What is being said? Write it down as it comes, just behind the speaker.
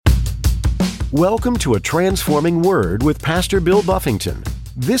Welcome to A Transforming Word with Pastor Bill Buffington.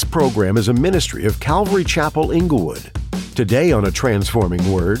 This program is a ministry of Calvary Chapel, Inglewood. Today on A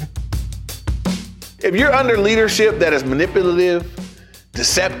Transforming Word. If you're under leadership that is manipulative,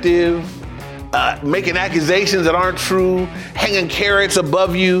 deceptive, making accusations that aren't true, hanging carrots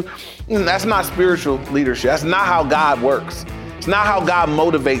above you, that's not spiritual leadership. That's not how God works. It's not how God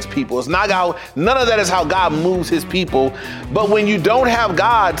motivates people. None of that is how God moves his people. But when you don't have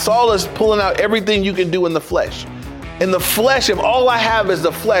God, Saul is pulling out everything you can do in the flesh. In the flesh, if all I have is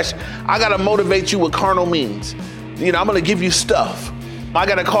the flesh, I got to motivate you with carnal means. I'm going to give you stuff. I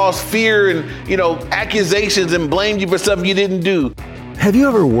got to cause fear and, accusations and blame you for stuff you didn't do. Have you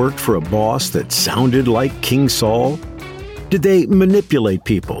ever worked for a boss that sounded like King Saul? Did they manipulate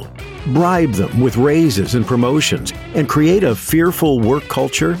people, bribe them with raises and promotions, and create a fearful work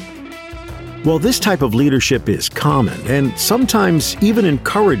culture? Well, this type of leadership is common and sometimes even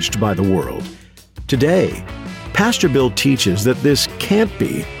encouraged by the world. Today, Pastor Bill teaches that this can't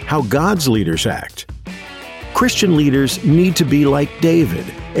be how God's leaders act. Christian leaders need to be like David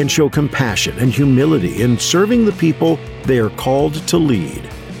and show compassion and humility in serving the people they are called to lead.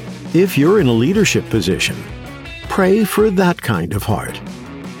 If you're in a leadership position, pray for that kind of heart.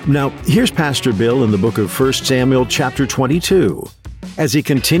 Now, here's Pastor Bill in the book of 1 Samuel chapter 22, as he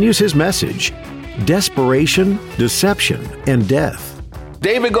continues his message, Desperation, Deception, and Death.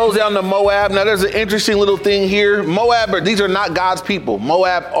 David goes down to Moab. Now, there's an interesting little thing here. These are not God's people.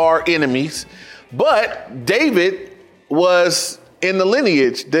 Moab are enemies. But David was in the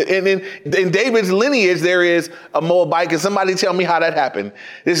lineage. And in David's lineage, there is a Moabite. Can somebody tell me how that happened?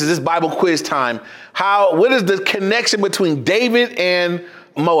 This is Bible quiz time. What is the connection between David and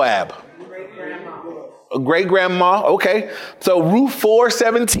Moab? Great-grandma. Okay. So Ruth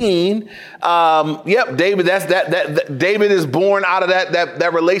 4:17. David. David is born out of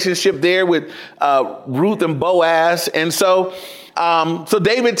that relationship there with Ruth and Boaz. And so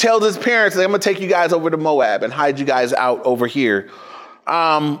David tells his parents, I'm going to take you guys over to Moab and hide you guys out over here.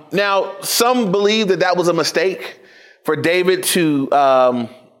 Now, some believe that was a mistake for David to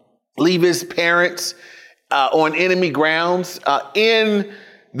leave his parents on enemy grounds.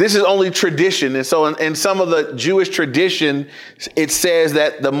 This is only tradition. And so in some of the Jewish tradition, it says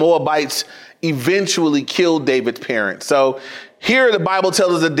that the Moabites eventually killed David's parents. So here the Bible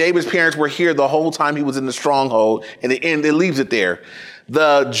tells us that David's parents were here the whole time he was in the stronghold, and it leaves it there.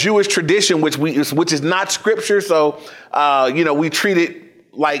 The Jewish tradition, which is not scripture, so we treat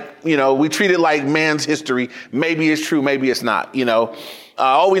it like man's history. Maybe it's true, maybe it's not.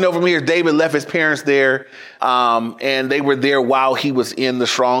 All we know from here is David left his parents there, and they were there while he was in the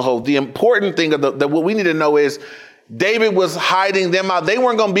stronghold. The important thing what we need to know is David was hiding them out. They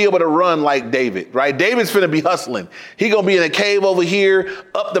weren't going to be able to run like David, right? David's finna be hustling. He going to be in a cave over here,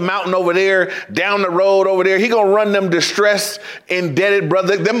 up the mountain over there, down the road over there. He going to run them distressed, indebted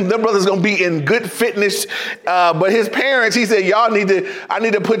brothers. Them brothers going to be in good fitness. But his parents, he said, I need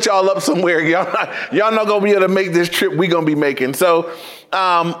to put y'all up somewhere. Y'all not going to be able to make this trip we going to be making. So,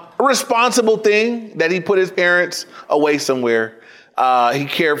 a responsible thing that he put his parents away somewhere. He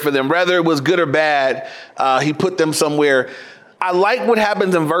cared for them. Whether it was good or bad, he put them somewhere. I like what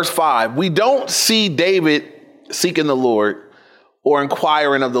happens in verse 5. We don't see David seeking the Lord or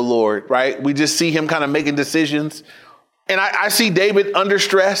inquiring of the Lord, right? We just see him kind of making decisions. And I see David under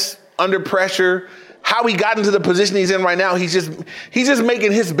stress, under pressure. How he got into the position he's in right now, he's just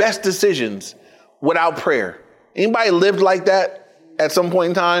making his best decisions without prayer. Anybody lived like that at some point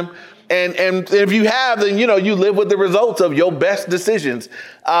in time? And if you have, then, you live with the results of your best decisions.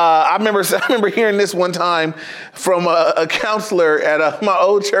 I remember hearing this one time from a counselor at my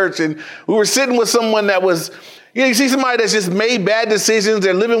old church, and we were sitting with someone that was, you see somebody that's just made bad decisions.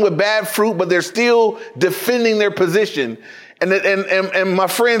 They're living with bad fruit, but they're still defending their position. And my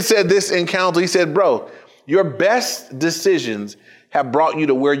friend said this in counsel. He said, bro, your best decisions have brought you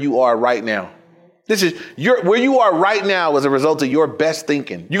to where you are right now. This is where you are right now as a result of your best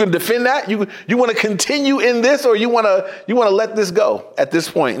thinking. You can defend that. You want to continue in this, or you want to let this go at this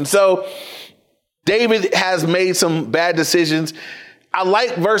point. And so David has made some bad decisions. I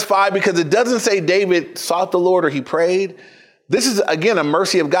like verse 5 because it doesn't say David sought the Lord or he prayed. This is, again, a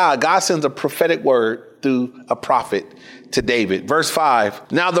mercy of God. God sends a prophetic word through a prophet to David. Verse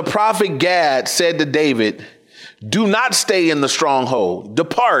 5. Now the prophet Gad said to David, do not stay in the stronghold.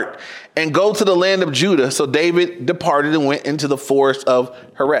 Depart and go to the land of Judah. So David departed and went into the forest of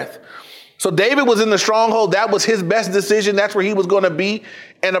Hereth. So David was in the stronghold. That was his best decision. That's where he was going to be.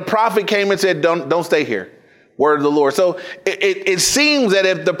 And a prophet came and said, don't stay here. Word of the Lord. So it seems that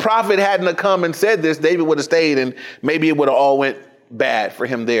if the prophet hadn't come and said this, David would have stayed and maybe it would have all went bad for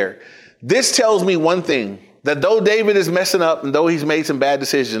him there. This tells me one thing, that though David is messing up and though he's made some bad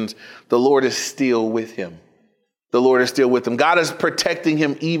decisions, the Lord is still with him. The Lord is still with him. God is protecting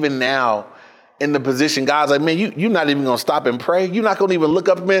him even now in the position. God's like, man, you're not even going to stop and pray. You're not going to even look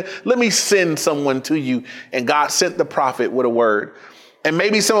up, man. Let me send someone to you. And God sent the prophet with a word. And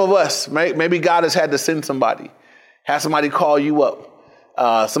maybe some of us, maybe God has had to send somebody, have somebody call you up.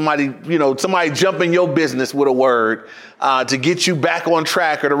 Somebody jump in your business with a word to get you back on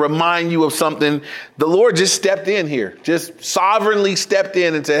track or to remind you of something. The Lord just stepped in here, just sovereignly stepped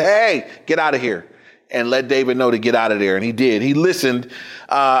in and said, hey, get out of here, and let David know to get out of there. And he did. He listened.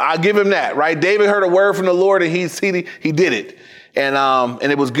 I'll give him that, right? David heard a word from the Lord and he did it. And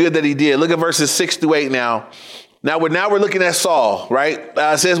it was good that he did. Look at verses 6-8 now. Now we're looking at Saul, right?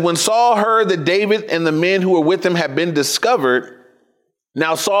 It says, when Saul heard that David and the men who were with him had been discovered,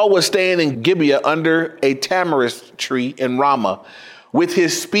 now Saul was staying in Gibeah under a tamarisk tree in Ramah with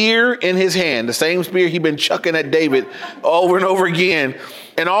his spear in his hand, the same spear he'd been chucking at David over and over again,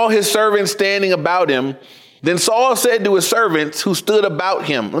 and all his servants standing about him. Then Saul said to his servants who stood about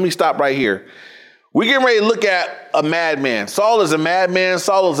him, let me stop right here. We're getting ready to look at a madman. Saul is a madman.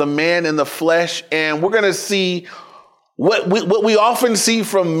 Saul is a man in the flesh. And we're going to see what we often see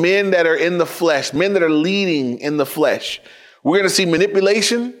from men that are in the flesh, men that are leading in the flesh. We're going to see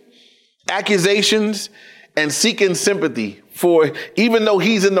manipulation, accusations, and seeking sympathy for even though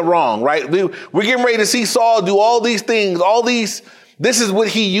he's in the wrong, right? We're getting ready to see Saul do all these things, this is what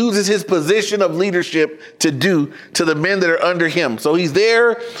he uses his position of leadership to do to the men that are under him. So he's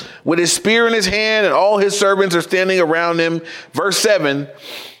there with his spear in his hand and all his servants are standing around him. Verse 7,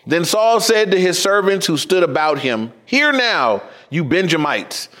 then Saul said to his servants who stood about him, hear now, you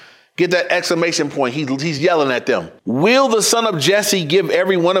Benjamites. Get that exclamation point. He's yelling at them. Will the son of Jesse give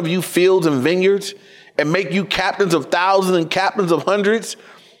every one of you fields and vineyards and make you captains of thousands and captains of hundreds?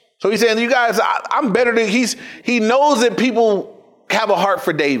 So he's saying, you guys, I'm better than he knows that people have a heart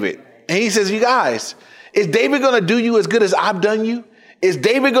for David. And he says, you guys, is David going to do you as good as I've done you? Is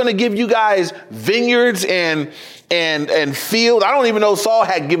David going to give you guys vineyards and fields? I don't even know Saul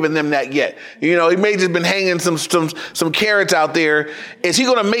had given them that yet. He may just been hanging some carrots out there. Is he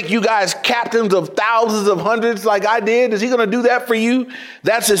going to make you guys captains of thousands of hundreds like I did? Is he going to do that for you?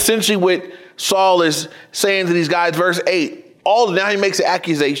 That's essentially what Saul is saying to these guys. Verse 8, now he makes an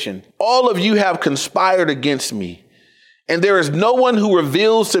accusation. All of you have conspired against me. And there is no one who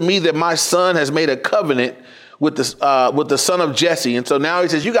reveals to me that my son has made a covenant with the son of Jesse. And so now he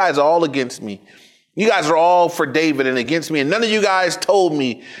says, you guys are all against me. You guys are all for David and against me. And none of you guys told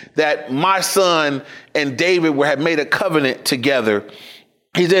me that my son and David had made a covenant together.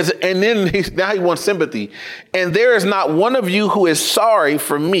 He says, and then now he wants sympathy. And there is not one of you who is sorry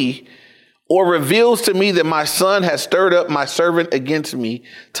for me or reveals to me that my son has stirred up my servant against me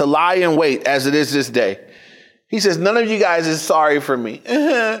to lie in wait as it is this day. He says, none of you guys is sorry for me.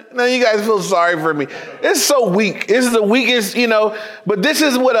 None of you guys feel sorry for me. It's so weak. This is the weakest, but this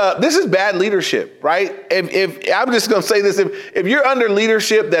is bad leadership, right? If I'm just going to say this, if you're under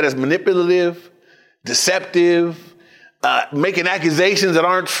leadership that is manipulative, deceptive, making accusations that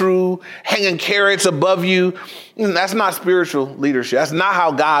aren't true, hanging carrots above you, that's not spiritual leadership. That's not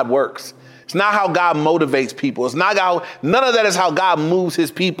how God works. It's not how God motivates people. None of that is how God moves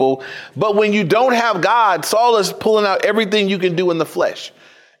his people. But when you don't have God, Saul is pulling out everything you can do in the flesh.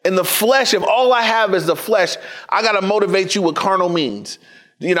 In the flesh, if all I have is the flesh, I got to motivate you with carnal means.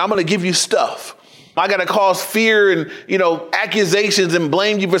 I'm going to give you stuff. I got to cause fear and, accusations and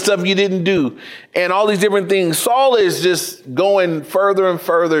blame you for stuff you didn't do and all these different things. Saul is just going further and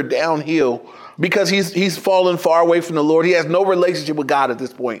further downhill because he's fallen far away from the Lord. He has no relationship with God at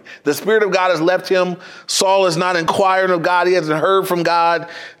this point. The Spirit of God has left him. Saul is not inquiring of God. He hasn't heard from God.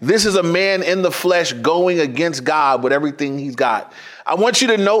 This is a man in the flesh going against God with everything he's got. I want you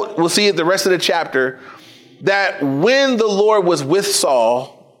to note, we'll see it the rest of the chapter, that when the Lord was with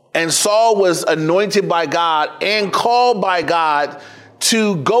Saul and Saul was anointed by God and called by God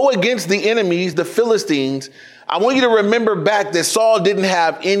to go against the enemies, the Philistines, I want you to remember back that Saul didn't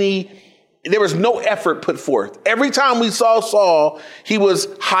have there was no effort put forth. Every time we saw Saul, he was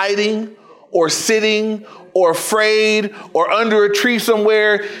hiding or sitting or afraid or under a tree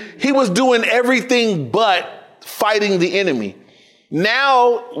somewhere. He was doing everything but fighting the enemy.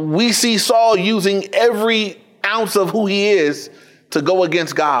 Now we see Saul using every ounce of who he is to go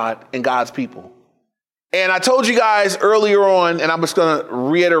against God and God's people. And I told you guys earlier on, and I'm just going to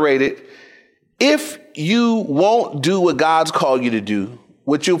reiterate it. If you won't do what God's called you to do,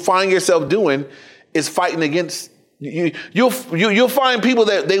 what you'll find yourself doing is fighting against You'll find people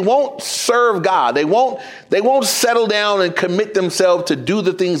that they won't serve God. They won't settle down and commit themselves to do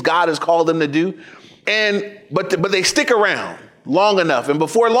the things God has called them to do. But they stick around long enough. And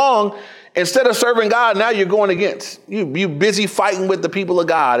before long, instead of serving God, now you're going against. You busy fighting with the people of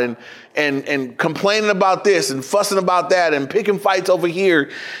God and complaining about this and fussing about that and picking fights over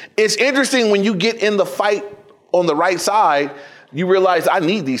here. It's interesting when you get in the fight on the right side, you realize I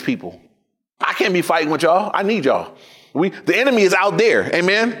need these people. I can't be fighting with y'all. I need y'all. The enemy is out there.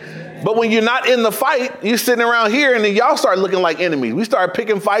 Amen. But when you're not in the fight, you're sitting around here and then y'all start looking like enemies. We start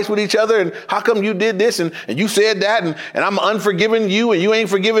picking fights with each other. And how come you did this? And you said that. And I'm unforgiving you and you ain't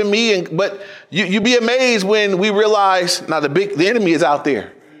forgiving me. But you be amazed when we realize now the enemy is out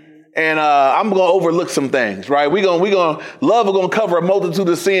there. And I'm going to overlook some things, right? Love is going to cover a multitude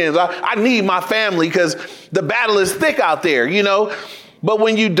of sins. I need my family because the battle is thick out there, But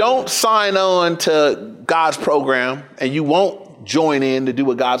when you don't sign on to God's program and you won't join in to do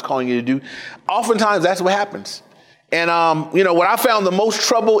what God's calling you to do, oftentimes that's what happens. And, what I found the most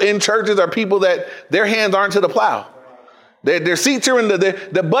trouble in churches are people that their hands aren't to the plow. Their seats are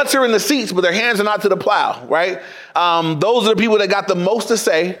their butts are in the seats, but their hands are not to the plow, right? Those are the people that got the most to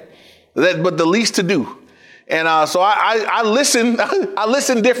say, but the least to do. And so I listen. I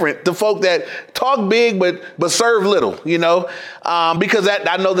listen different to folk that talk big but serve little, because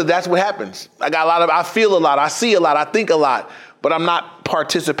I know that's what happens. I feel a lot, I see a lot, I think a lot, but I'm not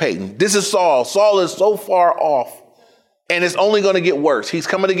participating. This is Saul. Saul is so far off, and it's only going to get worse. He's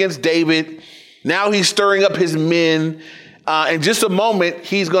coming against David. Now he's stirring up his men. In just a moment,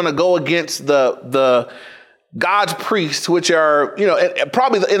 he's going to go against the God's priests, which are,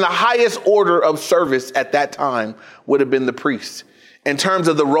 probably in the highest order of service at that time would have been the priests in terms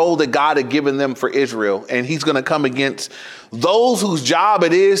of the role that God had given them for Israel. And he's going to come against those whose job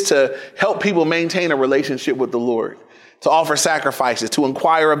it is to help people maintain a relationship with the Lord, to offer sacrifices, to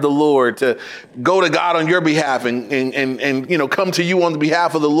inquire of the Lord, to go to God on your behalf and come to you on the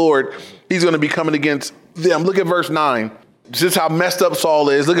behalf of the Lord. He's going to be coming against them. Look at verse 9. This is how messed up Saul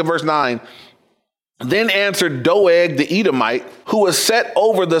is. Look at verse 9. Then answered Doeg the Edomite, who was set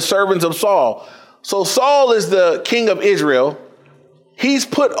over the servants of Saul. So Saul is the king of Israel. He's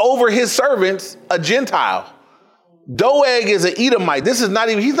put over his servants a Gentile. Doeg is an Edomite. He's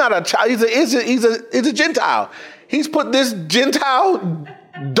not a child. He's a Gentile. He's put this Gentile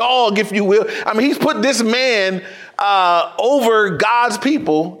dog, if you will. He's put this man over God's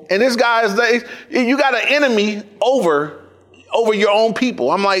people. And this guy you got an enemy over your own people.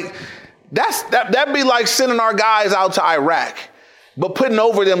 I'm like, that'd be like sending our guys out to Iraq, but putting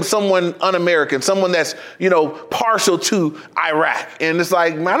over them someone un-American, someone that's, partial to Iraq. And it's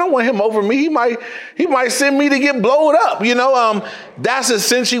like, man, I don't want him over me. He might send me to get blown up. That's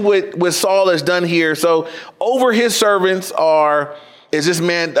essentially what Saul has done here. So over his servants is this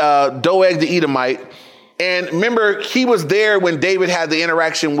man, Doeg the Edomite. And remember, he was there when David had the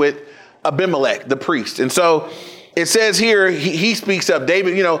interaction with Abimelech, the priest. And so it says here, he speaks up.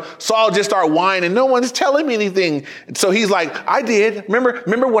 David, Saul just started whining. No one's telling me anything. So he's like, I did.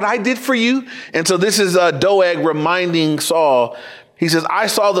 Remember what I did for you? And so this is Doeg reminding Saul. He says, I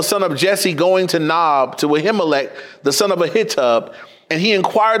saw the son of Jesse going to Nob, to Ahimelech, the son of Ahitub, and he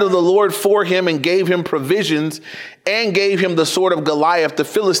inquired of the Lord for him and gave him provisions and gave him the sword of Goliath, the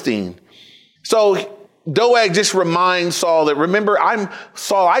Philistine. So Doeg just reminds Saul that, remember,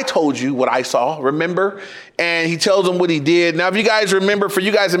 Saul, I told you what I saw, remember? And he tells him what he did. Now, if you guys remember, for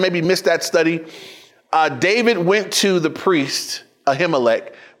you guys that maybe missed that study, David went to the priest,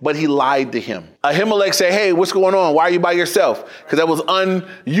 Ahimelech, but he lied to him. Ahimelech said, hey, what's going on? Why are you by yourself? Because that was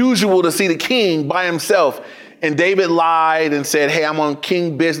unusual to see the king by himself. And David lied and said, hey, I'm on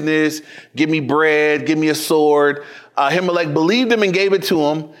king business. Give me bread. Give me a sword. Ahimelech believed him and gave it to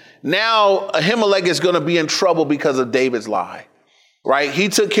him. Now Ahimelech is going to be in trouble because of David's lie, right? He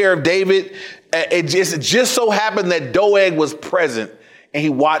took care of David. It just so happened that Doeg was present and he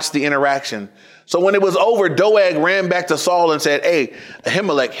watched the interaction. So when it was over, Doeg ran back to Saul and said, hey,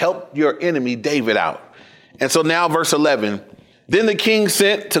 Ahimelech, help your enemy David out. And so now verse 11, then the king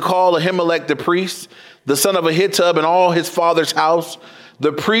sent to call Ahimelech the priest, the son of Ahitub, and all his father's house,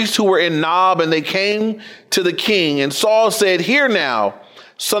 the priests who were in Nob, and they came to the king. And Saul said, hear now,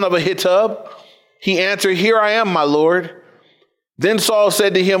 son of Ahitub. He answered, here I am, my lord. Then Saul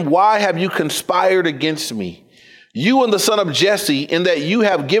said to him, why have you conspired against me, you and the son of Jesse, in that you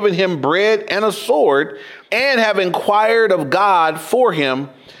have given him bread and a sword, and have inquired of God for him,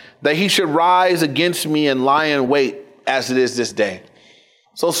 that he should rise against me and lie in wait as it is this day?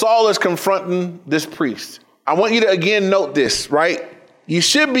 So Saul is confronting this priest. I want you to again note this, right? You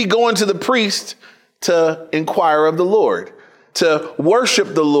should be going to the priest to inquire of the Lord, to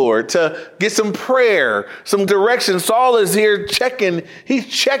worship the Lord, to get some prayer, some direction. Saul is here checking. He's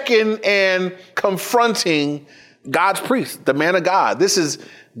checking and confronting God's priest, the man of God. This is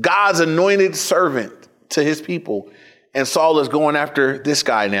God's anointed servant to his people. And Saul is going after this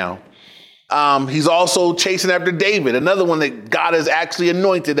guy now. He's also chasing after David, another one that God has actually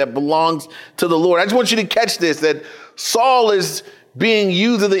anointed that belongs to the Lord. I just want you to catch this, that Saul is being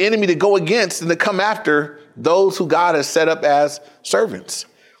used of the enemy to go against and to come after those who God has set up as servants.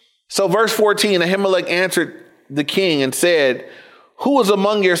 So verse 14, Ahimelech answered the king and said, who is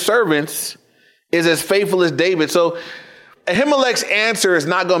among your servants is as faithful as David? So Ahimelech's answer is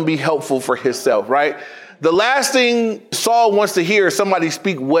not going to be helpful for himself, right? The last thing Saul wants to hear is somebody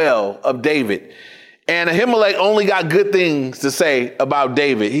speak well of David. And Ahimelech only got good things to say about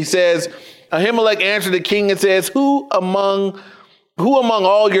David. He says, Ahimelech answered the king and says, who among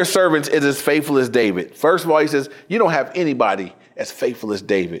all your servants is as faithful as David? First of all, he says, you don't have anybody as faithful as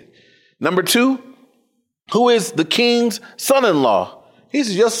David. Number two, who is the king's son-in-law? He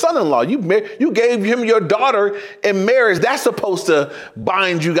says, your son-in-law, you gave him your daughter in marriage. That's supposed to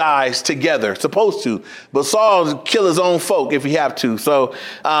bind you guys together, supposed to. But Saul kill his own folk if he have to. So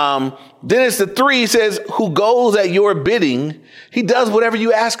then it's the three, he says, who goes at your bidding. He does whatever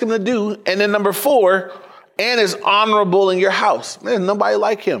you ask him to do. And then number four, and is honorable in your house. There's nobody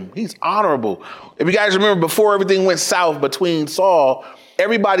like him. He's honorable. If you guys remember, before everything went south between Saul,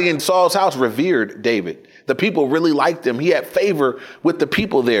 everybody in Saul's house revered David. The people really liked him. He had favor with the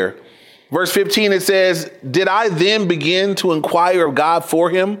people there. Verse 15, it says, did I then begin to inquire of God for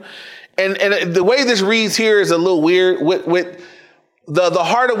him? And the way this reads here is a little weird. With the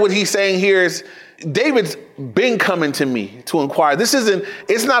heart of what he's saying here is, David's been coming to me to inquire.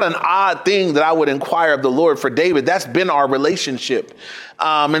 It's not an odd thing that I would inquire of the Lord for David. That's been our relationship.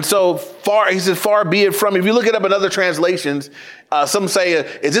 And so far, he says, far be it from me. If you look it up in other translations, some say,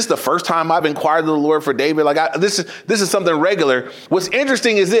 is this the first time I've inquired of the Lord for David? This is something regular. What's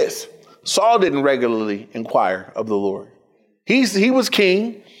interesting is this. Saul didn't regularly inquire of the Lord. He was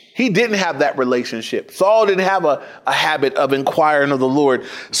king. He didn't have that relationship. Saul didn't have a habit of inquiring of the Lord.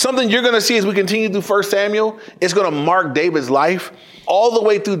 Something you're going to see as we continue through 1 Samuel, it's going to mark David's life. All the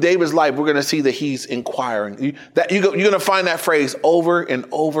way through David's life, we're going to see that he's inquiring. You're going to find that phrase over and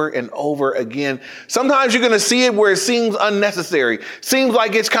over and over again. Sometimes you're going to see it where it seems unnecessary. Seems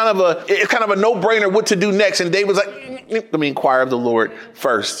like it's kind of a no-brainer what to do next. And David's like, let me inquire of the Lord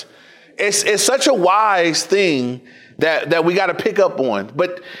first. It's such a wise thing that we got to pick up on.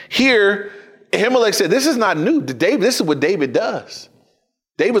 But here, Ahimelech said, this is not new to David. This is what David does.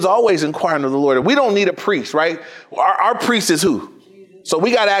 David's always inquiring of the Lord. We don't need a priest, right? Our priest is who? So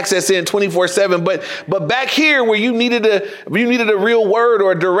we got access in 24/7. But back here where you needed a real word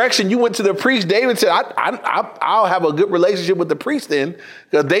or a direction, you went to the priest. David said, I'll have a good relationship with the priest then,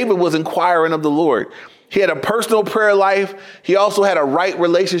 because David was inquiring of the Lord. He had a personal prayer life. He also had a right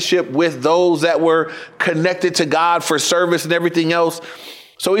relationship with those that were connected to God for service and everything else.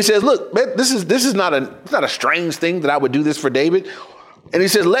 So he says, look, man, this is not a strange thing that I would do this for David. And he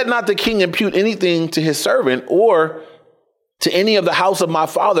says, let not the king impute anything to his servant or to any of the house of my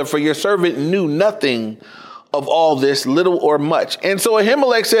father, for your servant knew nothing of all this, little or much. And so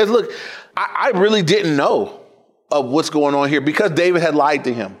Ahimelech says, look, I really didn't know of what's going on here because David had lied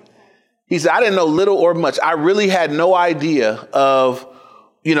to him. He said, I didn't know little or much. I really had no idea of,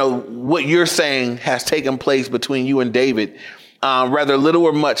 what you're saying has taken place between you and David. Rather little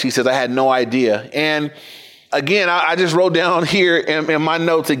or much. He says, I had no idea. And again, I just wrote down here in my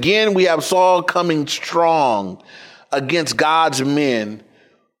notes, again, we have Saul coming strong against God's men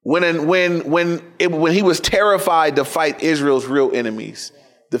when he was terrified to fight Israel's real enemies,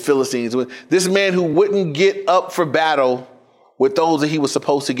 the Philistines. This man who wouldn't get up for battle with those that he was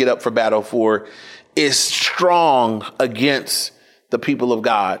supposed to get up for battle for is strong against the people of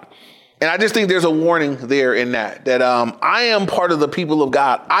God. And I just think there's a warning there in that I am part of the people of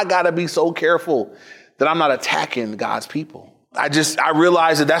God. I got to be so careful that I'm not attacking God's people. I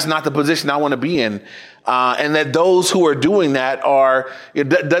realize that that's not the position I want to be in. And that those who are doing that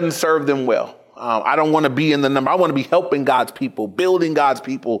doesn't serve them well. I don't want to be in the number. I want to be helping God's people, building God's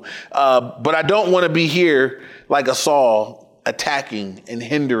people. But I don't want to be here like a Saul, attacking and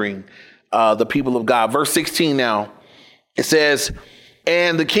hindering the people of God. Verse 16 now, it says,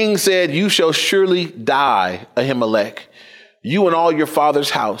 and the king said, you shall surely die, Ahimelech, you and all your father's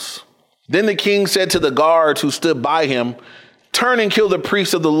house. Then the king said to the guards who stood by him, turn and kill the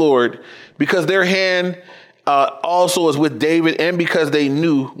priests of the Lord, because their hand also is with David, and because they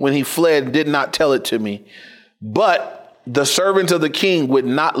knew when he fled, did not tell it to me. But the servants of the king would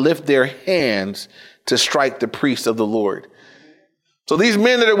not lift their hands to strike the priests of the Lord. So these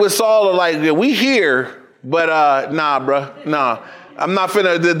men that are with Saul are like, yeah, we here, but nah, bruh, nah. I'm not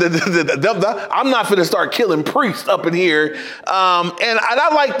finna start killing priests up in here. And I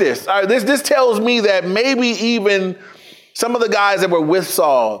like this. This tells me that maybe even some of the guys that were with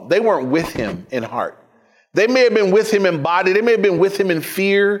Saul, they weren't with him in heart. They may have been with him in body. They may have been with him in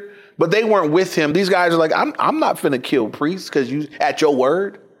fear, but they weren't with him. These guys are like, I'm not finna kill priests because you at your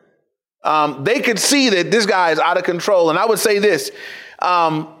word. They could see that this guy is out of control. And I would say this,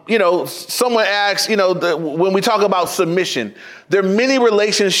 someone asks, when we talk about submission, there are many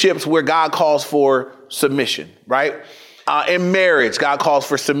relationships where God calls for submission, right? In marriage, God calls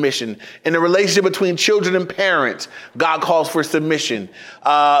for submission. In the relationship between children and parents, God calls for submission.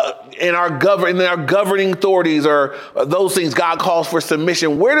 In our governing authorities or those things, God calls for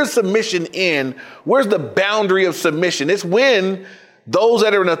submission. Where does submission end? Where's the boundary of submission? It's when those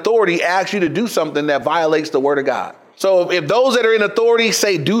that are in authority ask you to do something that violates the word of God. So if those that are in authority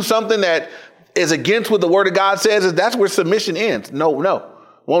say do something that is against what the word of God says, that's where submission ends. No,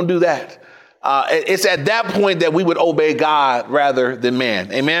 won't do that. It's at that point that we would obey God rather than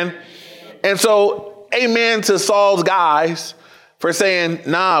man. Amen. And so amen to Saul's guys for saying,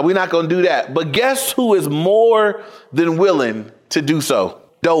 nah, we're not going to do that. But guess who is more than willing to do so?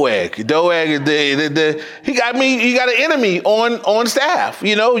 Doeg, you got an enemy on staff.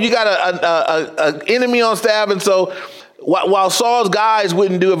 You got an enemy on staff. And so while Saul's guys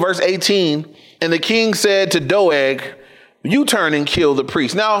wouldn't do it, verse 18, and the king said to Doeg, you turn and kill the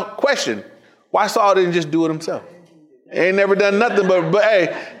priest. Now, question, why Saul didn't just do it himself? Ain't never done nothing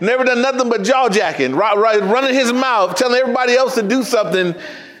but jaw jacking, right, running his mouth, telling everybody else to do something.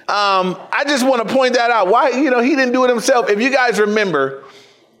 I just want to point that out. Why, he didn't do it himself. If you guys remember,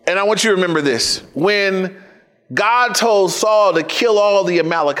 and I want you to remember this, when God told Saul to kill all the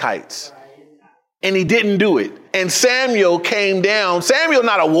Amalekites, and he didn't do it, and Samuel came down. Samuel's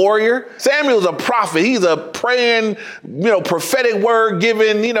not a warrior. Samuel's a prophet. He's a praying, prophetic word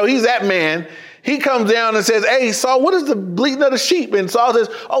given. He's that man. He comes down and says, hey, Saul, what is the bleating of the sheep? And Saul says,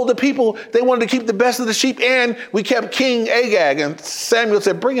 oh, the people, they wanted to keep the best of the sheep, and we kept King Agag. And Samuel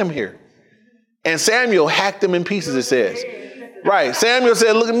said, bring him here. And Samuel hacked him in pieces, it says. Right. Samuel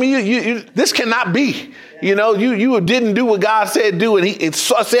said, look at me. This cannot be. You didn't do what God said do. And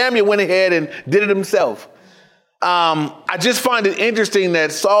Samuel went ahead and did it himself. I just find it interesting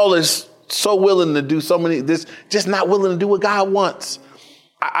that Saul is so willing to do so many, just not willing to do what God wants.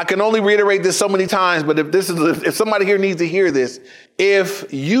 I can only reiterate this so many times, but if somebody here needs to hear this,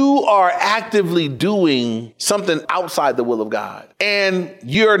 if you are actively doing something outside the will of God and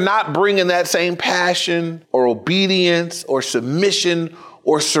you're not bringing that same passion or obedience or submission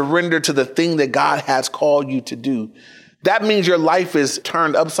or surrender to the thing that God has called you to do, that means your life is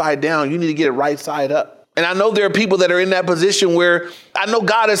turned upside down. You need to get it right side up. And I know there are people that are in that position where I know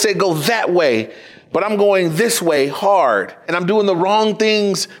God has said, go that way, but I'm going this way hard and I'm doing the wrong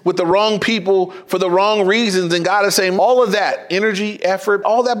things with the wrong people for the wrong reasons. And God is saying all of that energy, effort,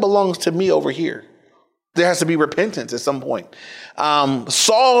 all that belongs to me over here. There has to be repentance at some point.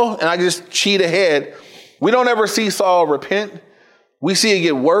 Saul, and I just cheat ahead, we don't ever see Saul repent. We see it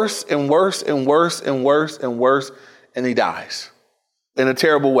get worse and worse and worse and worse and worse, and he dies in a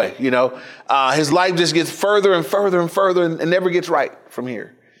terrible way. His life just gets further and further and further and never gets right from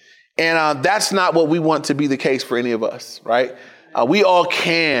here. And that's not what we want to be the case for any of us, right? We all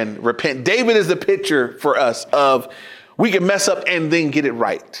can repent. David is the picture for us of we can mess up and then get it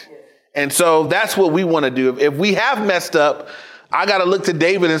right. And so that's what we want to do. If we have messed up, I got to look to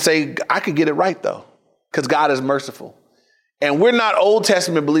David and say, I could get it right, though, because God is merciful. And we're not Old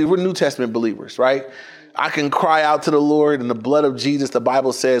Testament believers. We're New Testament believers, right? I can cry out to the Lord, and the blood of Jesus, the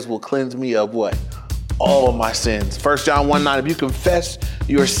Bible says, will cleanse me of what? All of my sins. 1 John 1:9, if you confess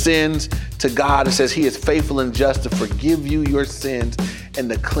your sins to God, it says he is faithful and just to forgive you your sins and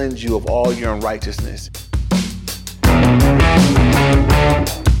to cleanse you of all your unrighteousness.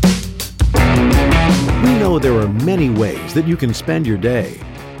 We know there are many ways that you can spend your day,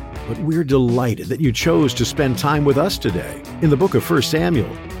 but we're delighted that you chose to spend time with us today in the book of 1 Samuel.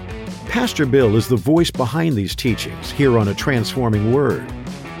 Pastor Bill is the voice behind these teachings here on A Transforming Word.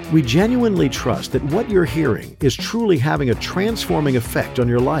 We genuinely trust that what you're hearing is truly having a transforming effect on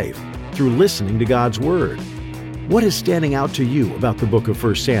your life through listening to God's Word. What is standing out to you about the book of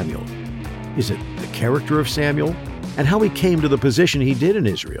 1 Samuel? Is it the character of Samuel and how he came to the position he did in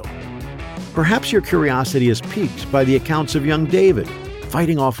Israel? Perhaps your curiosity is piqued by the accounts of young David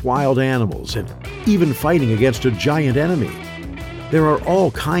fighting off wild animals and even fighting against a giant enemy. There are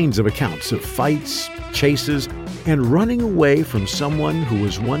all kinds of accounts of fights, chases, and running away from someone who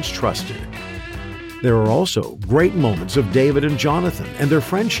was once trusted. There are also great moments of David and Jonathan and their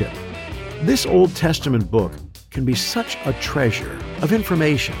friendship. This Old Testament book can be such a treasure of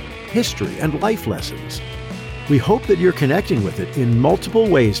information, history, and life lessons. We hope that you're connecting with it in multiple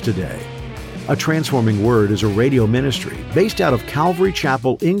ways today. A Transforming Word is a radio ministry based out of Calvary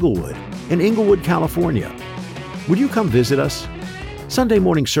Chapel, Inglewood, in Inglewood, California. Would you come visit us? Sunday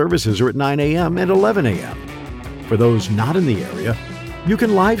morning services are at 9 a.m. and 11 a.m. For those not in the area, you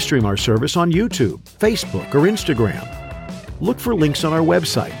can live stream our service on YouTube, Facebook, or Instagram. Look for links on our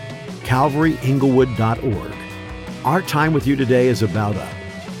website, calvaryinglewood.org. Our time with you today is about up,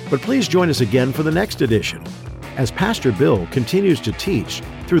 but please join us again for the next edition as Pastor Bill continues to teach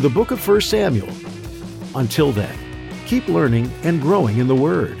through the book of 1 Samuel. Until then, keep learning and growing in the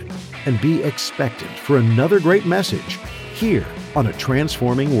Word, and be expectant for another great message here on A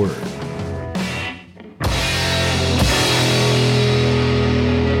Transforming Word.